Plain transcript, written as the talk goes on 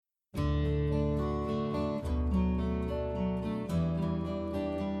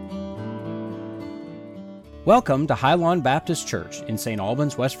Welcome to Highland Baptist Church in St.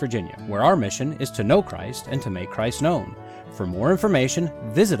 Albans, West Virginia, where our mission is to know Christ and to make Christ known. For more information,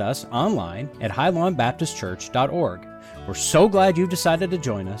 visit us online at highlandbaptistchurch.org. We're so glad you've decided to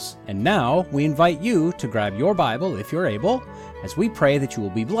join us, and now we invite you to grab your Bible if you're able, as we pray that you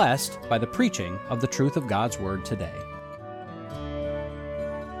will be blessed by the preaching of the truth of God's Word today.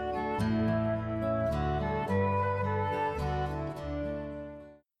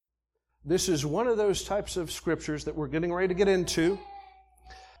 This is one of those types of scriptures that we're getting ready to get into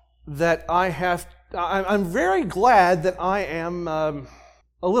that I'm very glad that I am a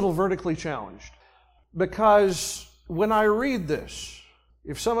little vertically challenged. Because when I read this,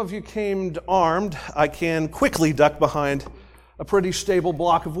 if some of you came armed, I can quickly duck behind a pretty stable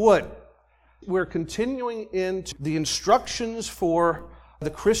block of wood. We're continuing into the instructions for the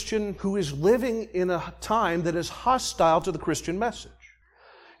Christian who is living in a time that is hostile to the Christian message.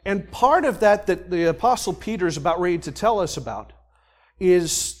 And part of that the Apostle Peter is about ready to tell us about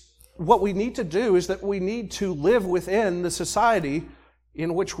is what we need to do is that we need to live within the society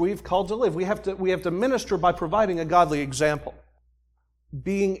in which we've called to live. We have to minister by providing a godly example.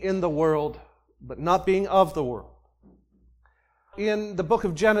 Being in the world, but not being of the world. In the book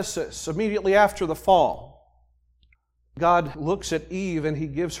of Genesis, immediately after the fall, God looks at Eve and He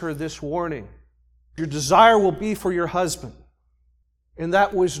gives her this warning. Your desire will be for your husband. And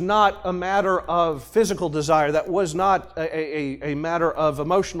that was not a matter of physical desire. That was not a matter of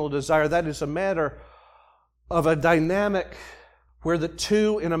emotional desire. That is a matter of a dynamic where the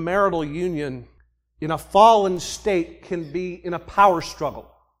two in a marital union, in a fallen state, can be in a power struggle.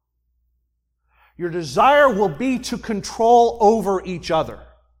 Your desire will be to control over each other.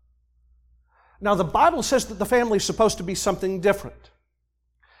 Now, the Bible says that the family is supposed to be something different.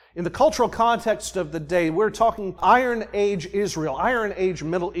 In the cultural context of the day, we're talking Iron Age Israel, Iron Age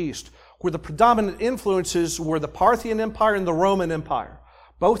Middle East, where the predominant influences were the Parthian Empire and the Roman Empire.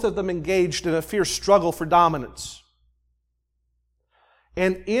 Both of them engaged in a fierce struggle for dominance.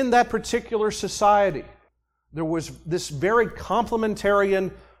 And in that particular society, there was this very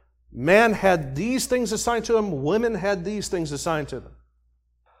complementarian, man had these things assigned to him, women had these things assigned to them.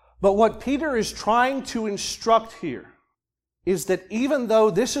 But what Peter is trying to instruct here is that even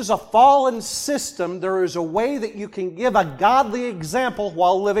though this is a fallen system, there is a way that you can give a godly example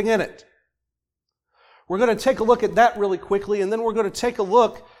while living in it. We're going to take a look at that really quickly, and then we're going to take a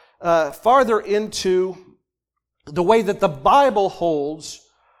look farther into the way that the Bible holds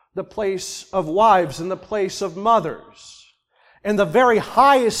the place of wives and the place of mothers, and the very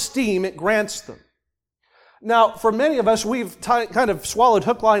high esteem it grants them. Now, for many of us, we've kind of swallowed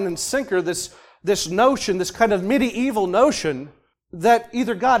hook, line, and sinker this notion, this kind of medieval notion that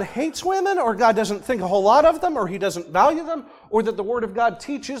either God hates women or God doesn't think a whole lot of them or He doesn't value them or that the Word of God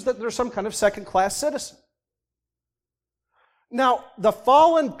teaches that they're some kind of second-class citizen. Now, the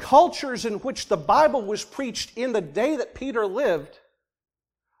fallen cultures in which the Bible was preached in the day that Peter lived,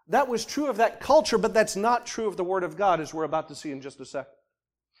 that was true of that culture, but that's not true of the Word of God, as we're about to see in just a second.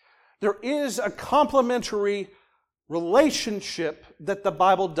 There is a complementary relationship that the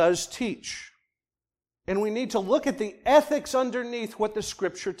Bible does teach. And we need to look at the ethics underneath what the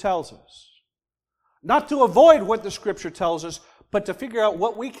Scripture tells us. Not to avoid what the Scripture tells us, but to figure out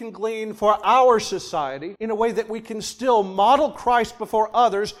what we can glean for our society in a way that we can still model Christ before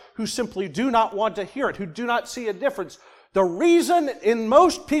others who simply do not want to hear it, who do not see a difference. The reason in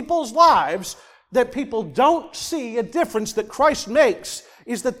most people's lives that people don't see a difference that Christ makes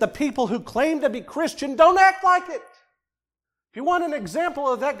is that the people who claim to be Christian don't act like it. If you want an example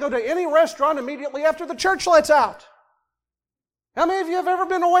of that, go to any restaurant immediately after the church lets out. How many of you have ever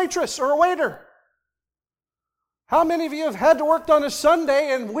been a waitress or a waiter? How many of you have had to work on a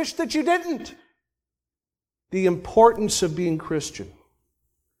Sunday and wish that you didn't? The importance of being Christian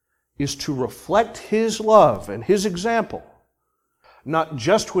is to reflect His love and His example, not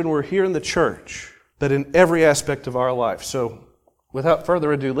just when we're here in the church, but in every aspect of our life. So, without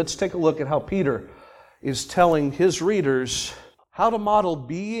further ado, let's take a look at how Peter is telling his readers how to model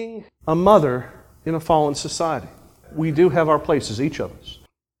being a mother in a fallen society. We do have our places, each of us.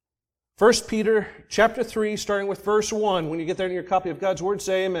 1 Peter chapter 3, starting with verse 1. When you get there in your copy of God's Word,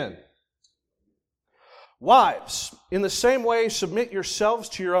 say amen. Wives, in the same way, submit yourselves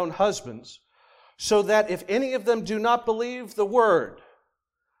to your own husbands, so that if any of them do not believe the word,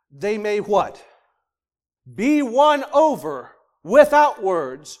 they may what? Be won over without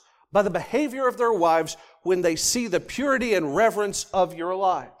words by the behavior of their wives when they see the purity and reverence of your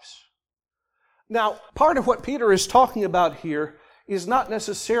lives. Now, part of what Peter is talking about here is not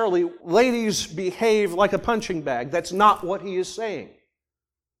necessarily ladies behave like a punching bag. That's not what he is saying.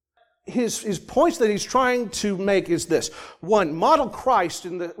 his points that he's trying to make is this. One, model Christ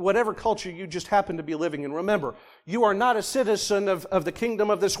in whatever culture you just happen to be living in. Remember, you are not a citizen of the kingdom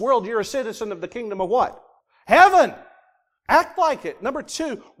of this world. You're a citizen of the kingdom of what? Heaven. Act like it. Number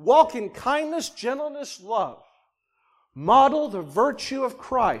two, walk in kindness, gentleness, love. Model the virtue of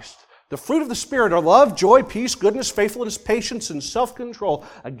Christ. The fruit of the Spirit are love, joy, peace, goodness, faithfulness, patience, and self-control.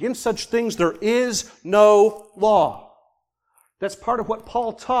 Against such things there is no law. That's part of what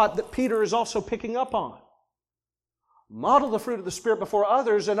Paul taught that Peter is also picking up on. Model the fruit of the Spirit before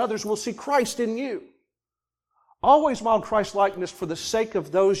others, and others will see Christ in you. Always model Christ-likeness for the sake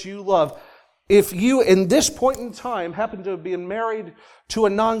of those you love. If you, in this point in time, happen to have been married to a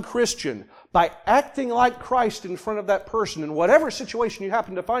non-Christian, by acting like Christ in front of that person, in whatever situation you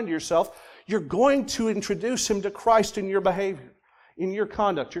happen to find yourself, you're going to introduce him to Christ in your behavior, in your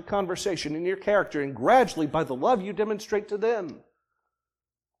conduct, your conversation, in your character, and gradually, by the love you demonstrate to them,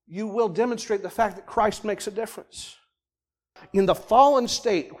 you will demonstrate the fact that Christ makes a difference. In the fallen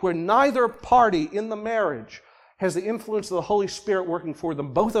state where neither party in the marriage has the influence of the Holy Spirit working for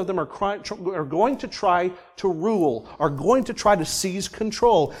them, both of them are going to try to rule, are going to try to seize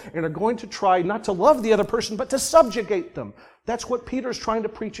control, and are going to try not to love the other person, but to subjugate them. That's what Peter's trying to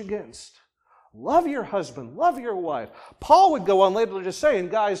preach against. Love your husband, love your wife. Paul would go on later to say,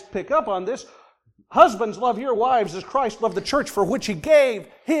 and guys pick up on this, husbands, love your wives as Christ loved the church, for which he gave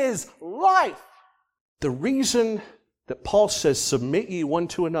his life. The reason that Paul says, submit ye one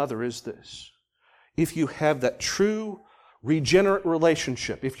to another is this. If you have that true regenerate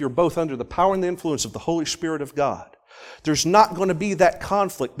relationship, if you're both under the power and the influence of the Holy Spirit of God, there's not going to be that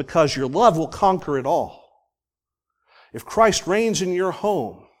conflict because your love will conquer it all. If Christ reigns in your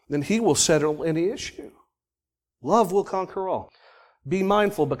home, then he will settle any issue. Love will conquer all. Be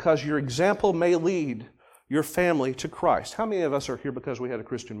mindful because your example may lead your family to Christ. How many of us are here because we had a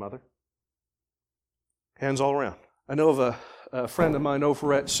Christian mother? Hands all around. I know of a friend of mine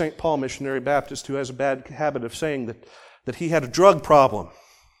over at St. Paul Missionary Baptist who has a bad habit of saying that he had a drug problem.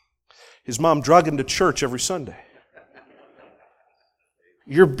 His mom drug him to church every Sunday.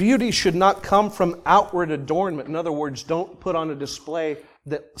 Your beauty should not come from outward adornment. In other words, don't put on a display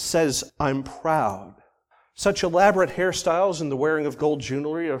that says, I'm proud. Such elaborate hairstyles and the wearing of gold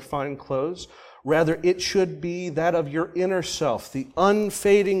jewelry or fine clothes. Rather, it should be that of your inner self, the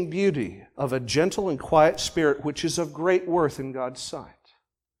unfading beauty of a gentle and quiet spirit, which is of great worth in God's sight.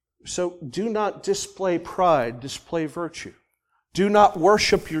 So do not display pride, display virtue. Do not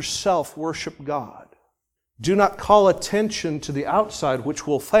worship yourself, worship God. Do not call attention to the outside, which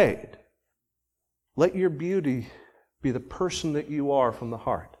will fade. Let your beauty be the person that you are from the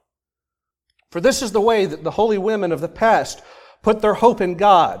heart. For this is the way that the holy women of the past put their hope in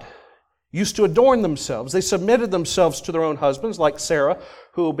God, used to adorn themselves. They submitted themselves to their own husbands, like Sarah,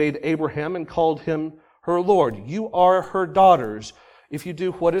 who obeyed Abraham and called him her Lord. You are her daughters if you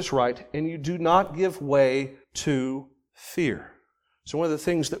do what is right, and you do not give way to fear. So one of the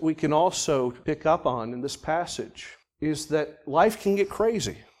things that we can also pick up on in this passage is that life can get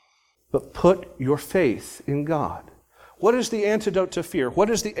crazy, but put your faith in God. What is the antidote to fear? What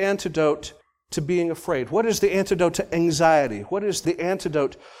is the antidote to being afraid? What is the antidote to anxiety? What is the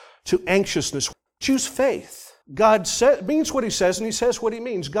antidote to anxiousness? Choose faith. God means what he says, and he says what he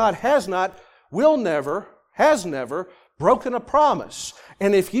means. God has not, will never, has never broken a promise.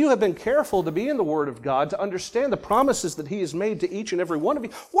 And if you have been careful to be in the Word of God, to understand the promises that he has made to each and every one of you,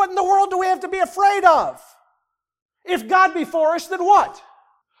 what in the world do we have to be afraid of? If God be for us, then what?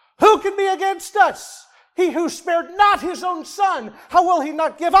 Who can be against us? He who spared not his own Son, how will he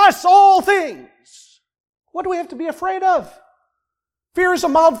not give us all things? What do we have to be afraid of? Fear is a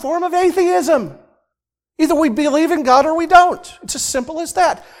mild form of atheism. Either we believe in God or we don't. It's as simple as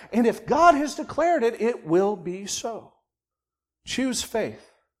that. And if God has declared it, it will be so. Choose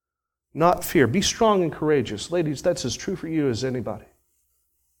faith, not fear. Be strong and courageous. Ladies, that's as true for you as anybody.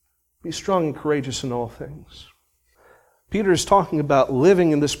 Be strong and courageous in all things. Peter is talking about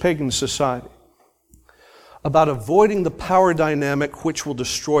living in this pagan society, about avoiding the power dynamic which will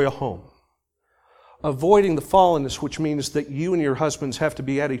destroy a home. Avoiding the fallenness, which means that you and your husbands have to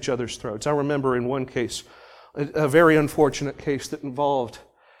be at each other's throats. I remember in one case, a very unfortunate case that involved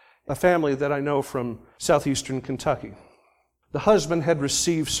a family that I know from southeastern Kentucky. The husband had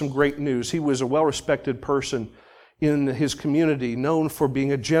received some great news. He was a well-respected person in his community, known for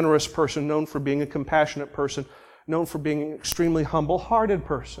being a generous person, known for being a compassionate person, known for being an extremely humble-hearted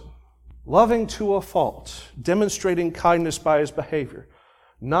person, loving to a fault, demonstrating kindness by his behavior.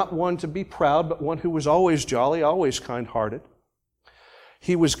 Not one to be proud, but one who was always jolly, always kind-hearted.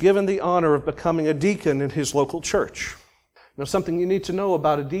 He was given the honor of becoming a deacon in his local church. Now, something you need to know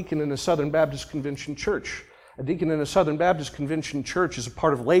about a deacon in a Southern Baptist Convention church. A deacon in a Southern Baptist Convention church is a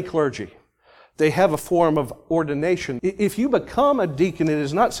part of lay clergy. They have a form of ordination. If you become a deacon, it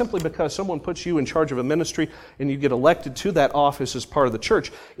is not simply because someone puts you in charge of a ministry and you get elected to that office as part of the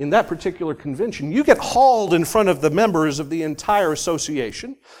church. In that particular convention, you get hauled in front of the members of the entire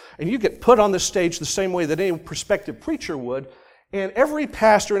association, and you get put on the stage the same way that any prospective preacher would, and every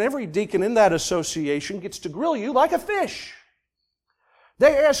pastor and every deacon in that association gets to grill you like a fish.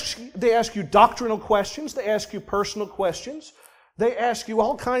 They ask you doctrinal questions. They ask you personal questions. They ask you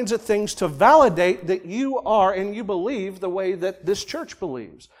all kinds of things to validate that you are and you believe the way that this church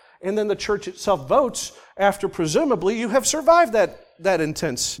believes. And then the church itself votes after presumably you have survived that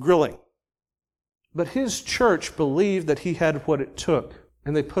intense grilling. But his church believed that he had what it took,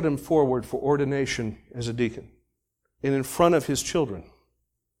 and they put him forward for ordination as a deacon. And in front of his children,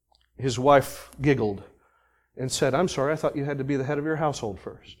 his wife giggled and said, "I'm sorry, I thought you had to be the head of your household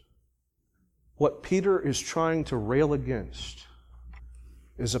first." What Peter is trying to rail against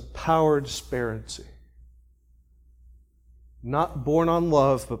is a power disparity. Not born on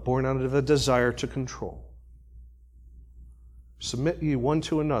love, but born out of a desire to control. Submit ye one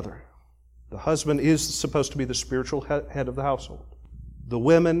to another. The husband is supposed to be the spiritual head of the household. The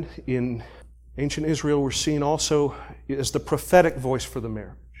women in ancient Israel were seen also as the prophetic voice for the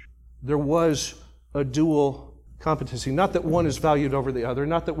marriage. There was a dual competency. Not that one is valued over the other,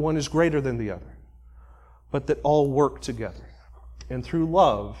 not that one is greater than the other, but that all work together. And through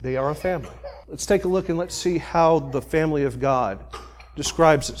love, they are a family. Let's take a look and let's see how the family of God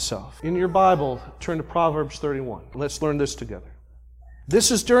describes itself. In your Bible, turn to Proverbs 31. Let's learn this together.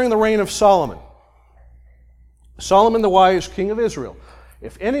 This is during the reign of Solomon. Solomon the wise, king of Israel.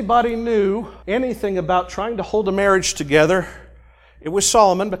 If anybody knew anything about trying to hold a marriage together, it was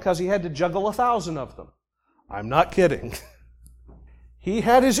Solomon, because he had to juggle 1,000 of them. I'm not kidding. He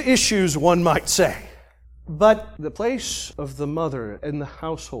had his issues, one might say. But the place of the mother in the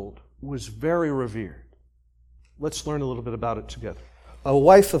household was very revered. Let's learn a little bit about it together. A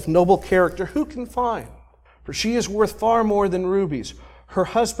wife of noble character, who can find? For she is worth far more than rubies. Her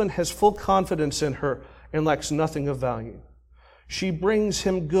husband has full confidence in her and lacks nothing of value. She brings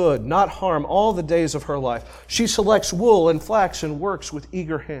him good, not harm, all the days of her life. She selects wool and flax and works with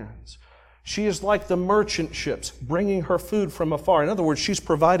eager hands. She is like the merchant ships, bringing her food from afar. In other words, she's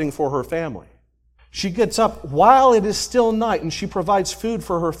providing for her family. She gets up while it is still night, and she provides food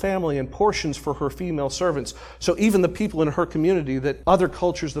for her family and portions for her female servants. So even the people in her community that other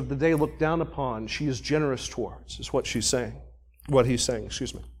cultures of the day look down upon, she is generous towards, is what she's saying. What he's saying,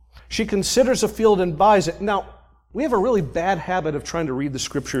 excuse me. She considers a field and buys it. Now, we have a really bad habit of trying to read the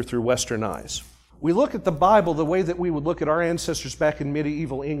Scripture through Western eyes. We look at the Bible the way that we would look at our ancestors back in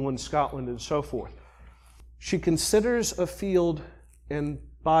medieval England, Scotland, and so forth. She considers a field and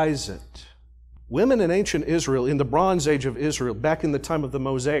buys it. Women in ancient Israel, in the Bronze Age of Israel, back in the time of the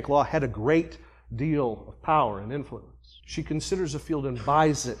Mosaic Law, had a great deal of power and influence. She considers a field and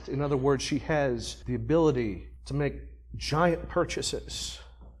buys it. In other words, she has the ability to make giant purchases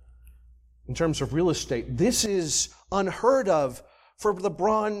in terms of real estate. This is unheard of for the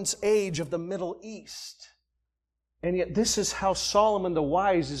Bronze Age of the Middle East. And yet this is how Solomon the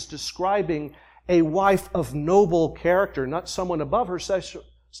Wise is describing a wife of noble character, not someone above her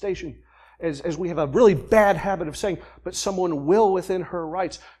station, as we have a really bad habit of saying, but someone well within her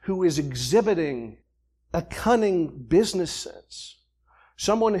rights, who is exhibiting a cunning business sense,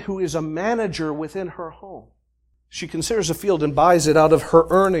 someone who is a manager within her home. She considers a field and buys it. Out of her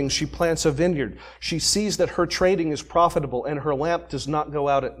earnings, she plants a vineyard. She sees that her trading is profitable and her lamp does not go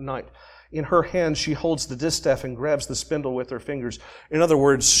out at night. In her hand, she holds the distaff and grabs the spindle with her fingers. In other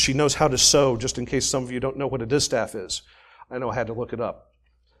words, she knows how to sew, just in case some of you don't know what a distaff is. I know I had to look it up.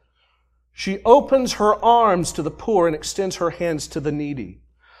 She opens her arms to the poor and extends her hands to the needy.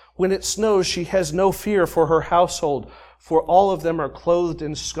 When it snows, she has no fear for her household, for all of them are clothed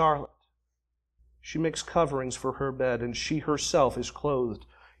in scarlet. She makes coverings for her bed, and she herself is clothed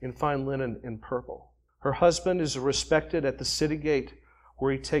in fine linen and purple. Her husband is respected at the city gate,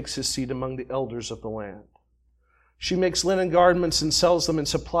 where he takes his seat among the elders of the land. She makes linen garments and sells them and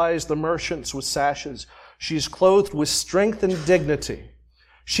supplies the merchants with sashes. She is clothed with strength and dignity.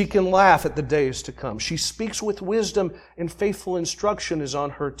 She can laugh at the days to come. She speaks with wisdom, and faithful instruction is on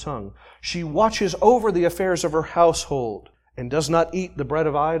her tongue. She watches over the affairs of her household and does not eat the bread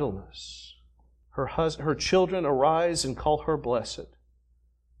of idleness. Her children arise and call her blessed.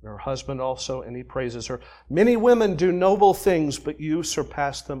 And her husband also, and he praises her. Many women do noble things, but you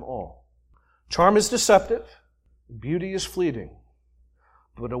surpass them all. Charm is deceptive, beauty is fleeting,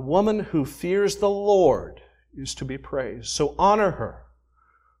 but a woman who fears the Lord is to be praised. So honor her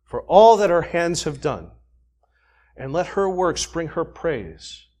for all that her hands have done, and let her works bring her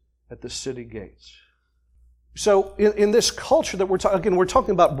praise at the city gates. So in this culture that we're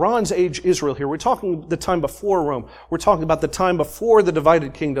talking about Bronze Age Israel here. We're talking the time before Rome. We're talking about the time before the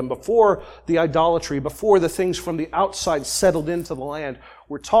divided kingdom, before the idolatry, before the things from the outside settled into the land.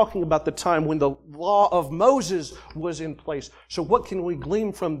 We're talking about the time when the law of Moses was in place. So what can we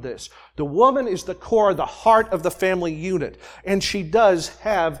glean from this? The woman is the core, the heart of the family unit. And she does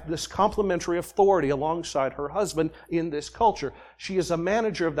have this complementary authority alongside her husband in this culture. She is a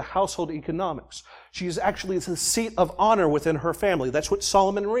manager of the household economics. She is actually the seat of honor within her family. That's what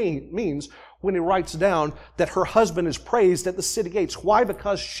Solomon means when he writes down that her husband is praised at the city gates. Why?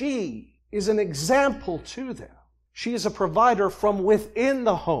 Because she is an example to them. She is a provider from within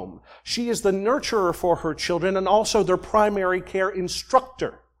the home. She is the nurturer for her children and also their primary care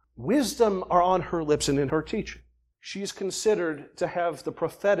instructor. Wisdom are on her lips and in her teaching. She is considered to have the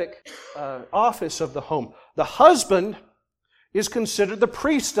prophetic office of the home. The husband is considered the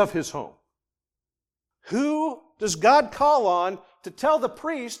priest of his home. Who does God call on to tell the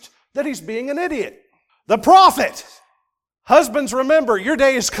priest that he's being an idiot? The prophet. Husbands, remember, your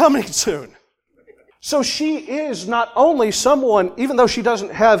day is coming soon. So she is not only someone, even though she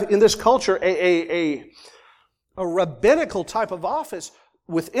doesn't have in this culture a rabbinical type of office,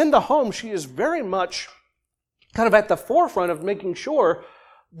 within the home she is very much kind of at the forefront of making sure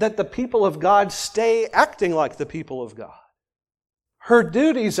that the people of God stay acting like the people of God. Her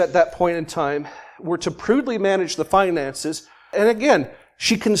duties at that point in time were to prudently manage the finances, and again,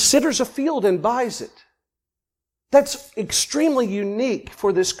 she considers a field and buys it. That's extremely unique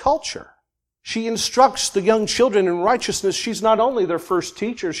for this culture. She instructs the young children in righteousness. She's not only their first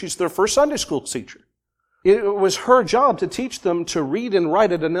teacher, she's their first Sunday school teacher. It was her job to teach them to read and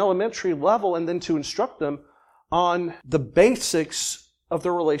write at an elementary level and then to instruct them on the basics of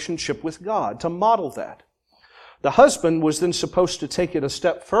their relationship with God, to model that. The husband was then supposed to take it a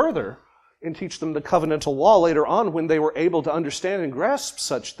step further and teach them the covenantal law later on when they were able to understand and grasp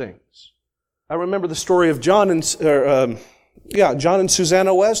such things. I remember the story of John and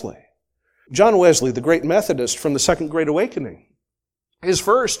Susanna Wesley. John Wesley, the great Methodist from the Second Great Awakening, his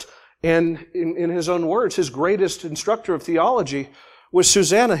first, and in his own words, his greatest instructor of theology was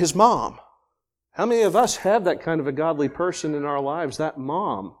Susanna, his mom. How many of us have that kind of a godly person in our lives, that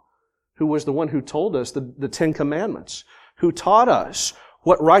mom, who was the one who told us the Ten Commandments, who taught us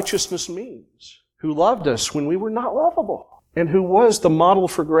what righteousness means, who loved us when we were not lovable, and who was the model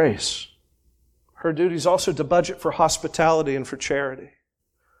for grace? Her duty is also to budget for hospitality and for charity,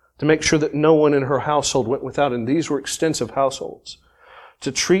 to make sure that no one in her household went without, and these were extensive households,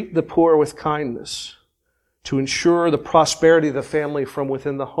 to treat the poor with kindness, to ensure the prosperity of the family from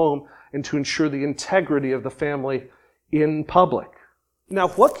within the home, and to ensure the integrity of the family in public. Now,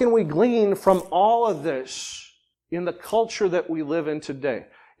 what can we glean from all of this in the culture that we live in today?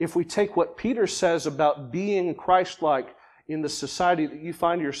 If we take what Peter says about being Christ-like in the society that you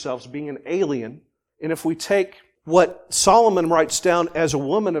find yourselves, being an alien, and if we take what Solomon writes down as a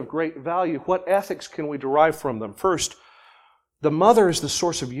woman of great value, what ethics can we derive from them? First, the mother is the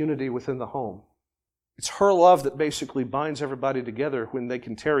source of unity within the home. It's her love that basically binds everybody together when they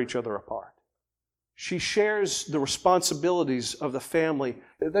can tear each other apart. She shares the responsibilities of the family.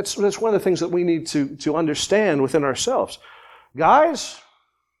 That's one of the things that we need to understand within ourselves. Guys,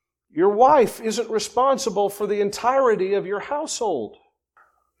 your wife isn't responsible for the entirety of your household.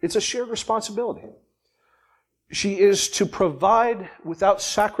 It's a shared responsibility. She is to provide without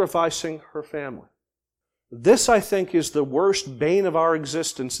sacrificing her family. This, I think, is the worst bane of our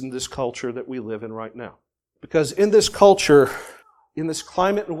existence in this culture that we live in right now. Because in this culture, in this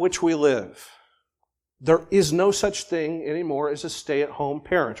climate in which we live, there is no such thing anymore as a stay-at-home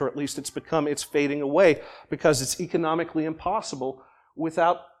parent, or at least it's fading away because it's economically impossible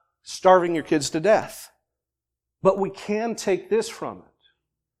without starving your kids to death. But we can take this from it.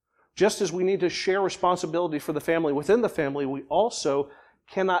 Just as we need to share responsibility for the family within the family, we also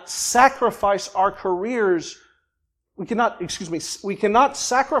cannot sacrifice our careers. We cannot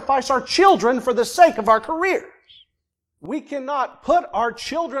sacrifice our children for the sake of our careers. We cannot put our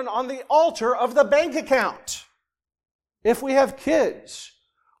children on the altar of the bank account. If we have kids,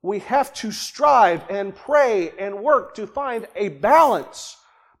 we have to strive and pray and work to find a balance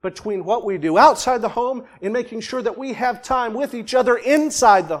between what we do outside the home and making sure that we have time with each other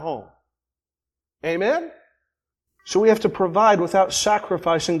inside the home. Amen? So we have to provide without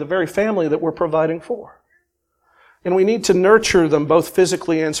sacrificing the very family that we're providing for. And we need to nurture them both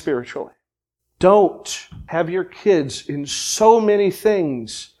physically and spiritually. Don't have your kids in so many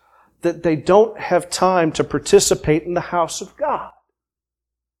things that they don't have time to participate in the house of God.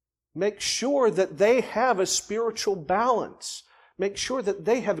 Make sure that they have a spiritual balance. Make sure that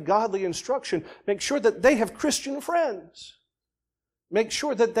they have godly instruction. Make sure that they have Christian friends. Make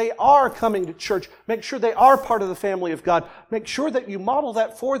sure that they are coming to church. Make sure they are part of the family of God. Make sure that you model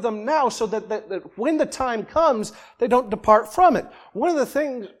that for them now so that when the time comes, they don't depart from it. One of the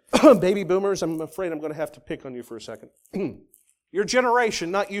things, baby boomers, I'm afraid I'm going to have to pick on you for a second. Your generation,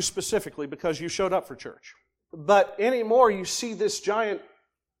 not you specifically, because you showed up for church. But anymore, you see this giant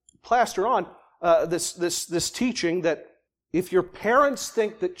plaster on, this teaching that if your parents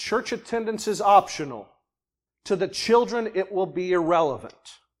think that church attendance is optional, to the children, it will be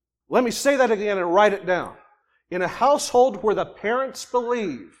irrelevant. Let me say that again and write it down. In a household where the parents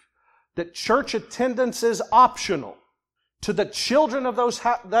believe that church attendance is optional, to the children of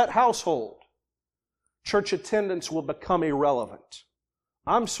that household, church attendance will become irrelevant.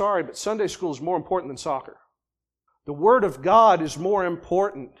 I'm sorry, but Sunday school is more important than soccer. The Word of God is more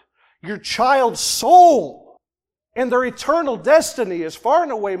important. Your child's soul and their eternal destiny is far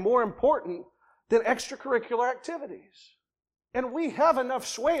and away more important than extracurricular activities. And we have enough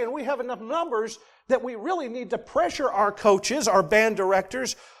sway and we have enough numbers that we really need to pressure our coaches, our band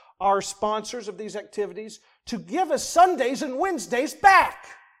directors, our sponsors of these activities to give us Sundays and Wednesdays back.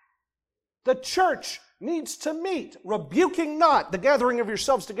 The church needs to meet, rebuking not the gathering of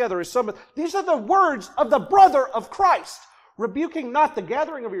yourselves together as some. These are the words of the brother of Christ. Rebuking not the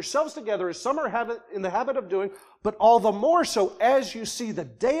gathering of yourselves together as some are in the habit of doing, but all the more so as you see the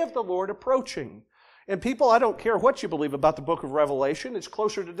day of the Lord approaching. And people, I don't care what you believe about the book of Revelation, it's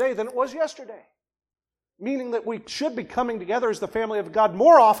closer today than it was yesterday. Meaning that we should be coming together as the family of God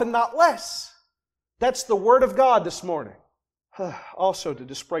more often, not less. That's the Word of God this morning. Also, to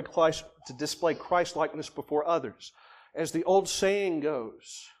display Christ-likeness before others. As the old saying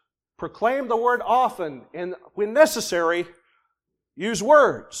goes, proclaim the Word often, and when necessary, use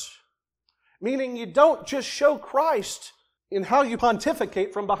words. Meaning you don't just show Christ in how you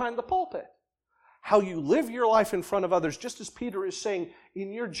pontificate from behind the pulpit. How you live your life in front of others, just as Peter is saying,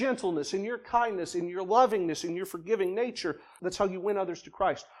 in your gentleness, in your kindness, in your lovingness, in your forgiving nature. That's how you win others to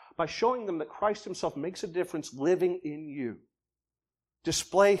Christ. By showing them that Christ Himself makes a difference living in you.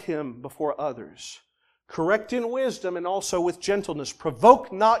 Display Him before others. Correct in wisdom and also with gentleness.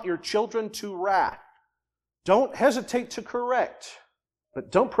 Provoke not your children to wrath. Don't hesitate to correct,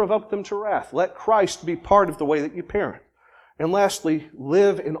 but don't provoke them to wrath. Let Christ be part of the way that you parent. And lastly,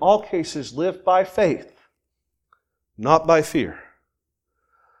 in all cases, live by faith, not by fear.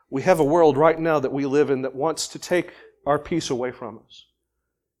 We have a world right now that we live in that wants to take our peace away from us.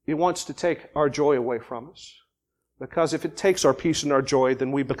 It wants to take our joy away from us. Because if it takes our peace and our joy,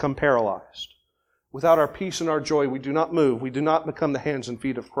 then we become paralyzed. Without our peace and our joy, we do not move. We do not become the hands and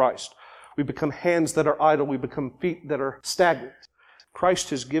feet of Christ. We become hands that are idle. We become feet that are stagnant. Christ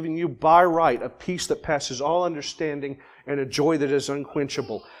has given you by right a peace that passes all understanding and a joy that is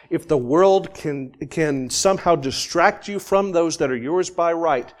unquenchable. If the world can somehow distract you from those that are yours by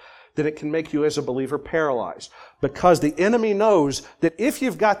right, then it can make you as a believer paralyzed. Because the enemy knows that if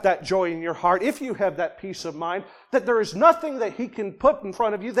you've got that joy in your heart, if you have that peace of mind, that there is nothing that he can put in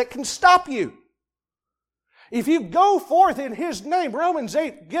front of you that can stop you. If you go forth in His name, Romans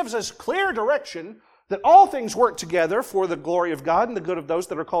 8 gives us clear direction that all things work together for the glory of God and the good of those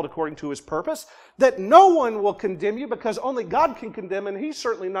that are called according to His purpose, that no one will condemn you because only God can condemn, and He's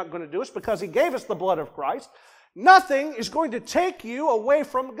certainly not going to do us because He gave us the blood of Christ. Nothing is going to take you away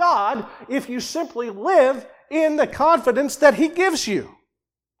from God if you simply live in the confidence that He gives you.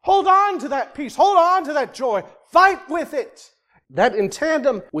 Hold on to that peace. Hold on to that joy. Fight with it. That in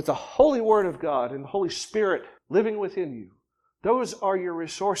tandem with the Holy Word of God and the Holy Spirit living within you, those are your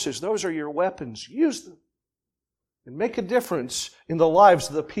resources. Those are your weapons. Use them. And make a difference in the lives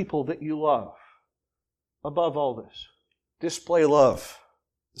of the people that you love. Above all this, display love.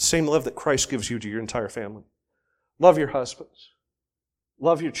 The same love that Christ gives you to your entire family. Love your husbands.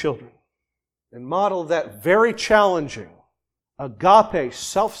 Love your children. And model that very challenging, agape,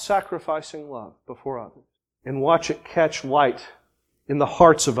 self-sacrificing love before others. And watch it catch light in the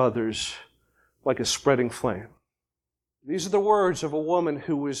hearts of others like a spreading flame. These are the words of a woman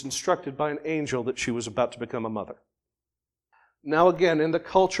who was instructed by an angel that she was about to become a mother. Now again, in the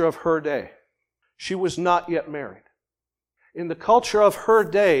culture of her day, she was not yet married. In the culture of her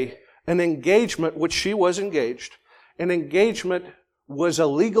day, an engagement, which she was engaged, an engagement was a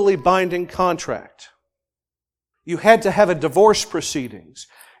legally binding contract. You had to have a divorce proceedings.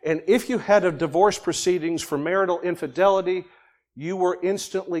 And if you had a divorce proceedings for marital infidelity, you were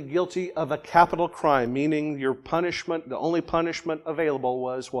instantly guilty of a capital crime, meaning your punishment, the only punishment available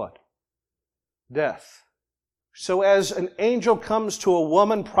was what? death. So as an angel comes to a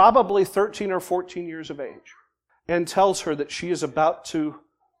woman, probably 13 or 14 years of age, and tells her that she is about to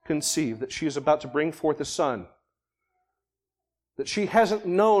conceive, that she is about to bring forth a son, that she hasn't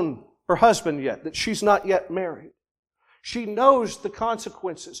known her husband yet, that she's not yet married. She knows the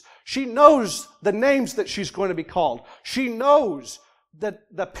consequences. She knows the names that she's going to be called. She knows that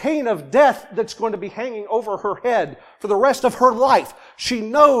the pain of death that's going to be hanging over her head for the rest of her life. She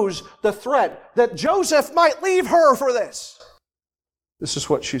knows the threat that Joseph might leave her for this. This is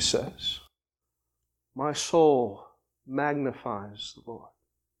what she says. My soul magnifies the Lord.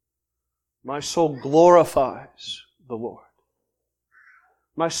 My soul glorifies the Lord.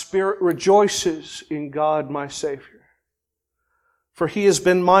 My spirit rejoices in God my Savior, for He has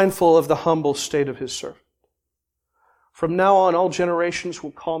been mindful of the humble state of His servant. From now on, all generations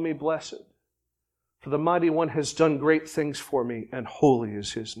will call me blessed, for the Mighty One has done great things for me, and holy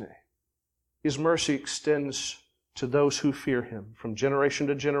is His name. His mercy extends to those who fear Him. From generation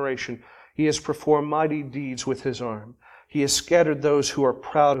to generation, He has performed mighty deeds with His arm. He has scattered those who are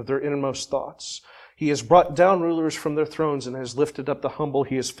proud of their innermost thoughts. He has brought down rulers from their thrones and has lifted up the humble.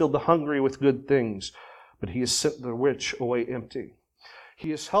 He has filled the hungry with good things, but He has sent the rich away empty. He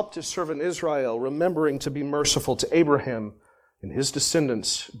has helped His servant Israel, remembering to be merciful to Abraham and his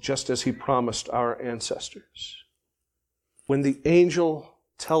descendants, just as He promised our ancestors. When the angel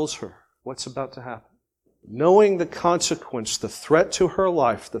tells her what's about to happen, knowing the consequence, the threat to her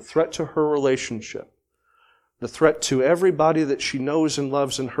life, the threat to her relationship, the threat to everybody that she knows and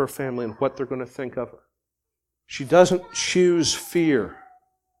loves in her family and what they're going to think of her, she doesn't choose fear.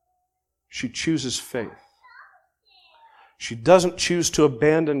 She chooses faith. She doesn't choose to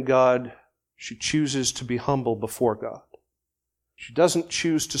abandon God. She chooses to be humble before God. She doesn't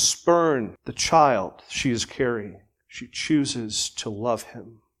choose to spurn the child she is carrying. She chooses to love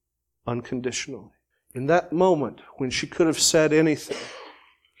Him unconditionally. In that moment when she could have said anything,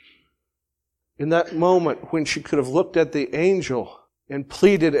 in that moment when she could have looked at the angel and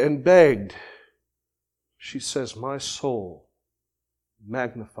pleaded and begged, she says, my soul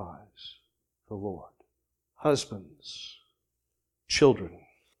magnifies the Lord. Husbands, children,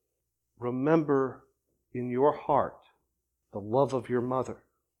 remember in your heart the love of your mother.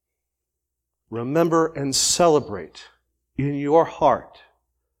 Remember and celebrate in your heart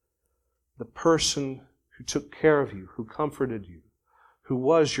the person who took care of you, who comforted you, who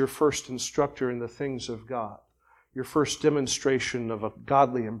was your first instructor in the things of God, your first demonstration of a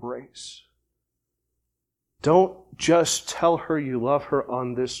godly embrace. Don't just tell her you love her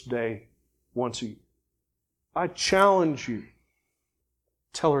on this day once a year. I challenge you.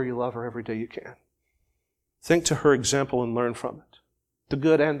 Tell her you love her every day you can. Think to her example and learn from it, the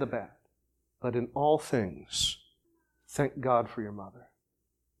good and the bad. But in all things, thank God for your mother.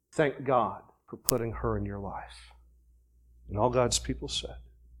 Thank God for putting her in your life. And all God's people said.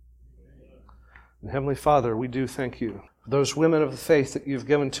 And Heavenly Father, we do thank You for those women of the faith that You've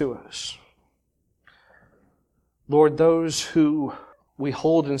given to us. Lord, those who we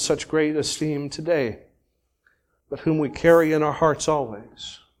hold in such great esteem today, but whom we carry in our hearts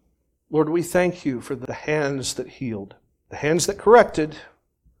always. Lord, we thank You for the hands that healed, the hands that corrected,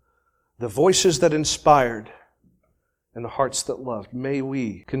 the voices that inspired, and the hearts that loved. May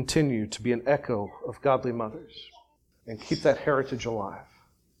we continue to be an echo of godly mothers and keep that heritage alive.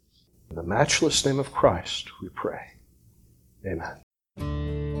 In the matchless name of Christ, we pray. Amen.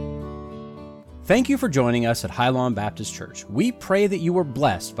 Thank you for joining us at High Lawn Baptist Church. We pray that you were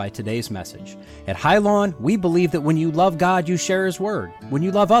blessed by today's message. At High Lawn, we believe that when you love God, you share His Word. When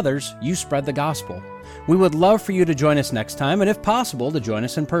you love others, you spread the gospel. We would love for you to join us next time, and if possible, to join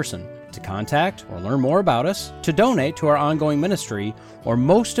us in person. To contact or learn more about us, to donate to our ongoing ministry, or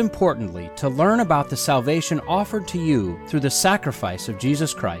most importantly, to learn about the salvation offered to you through the sacrifice of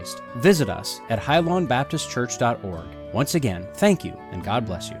Jesus Christ, visit us at highlawnbaptistchurch.org. Once again, thank you, and God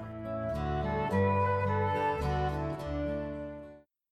bless you.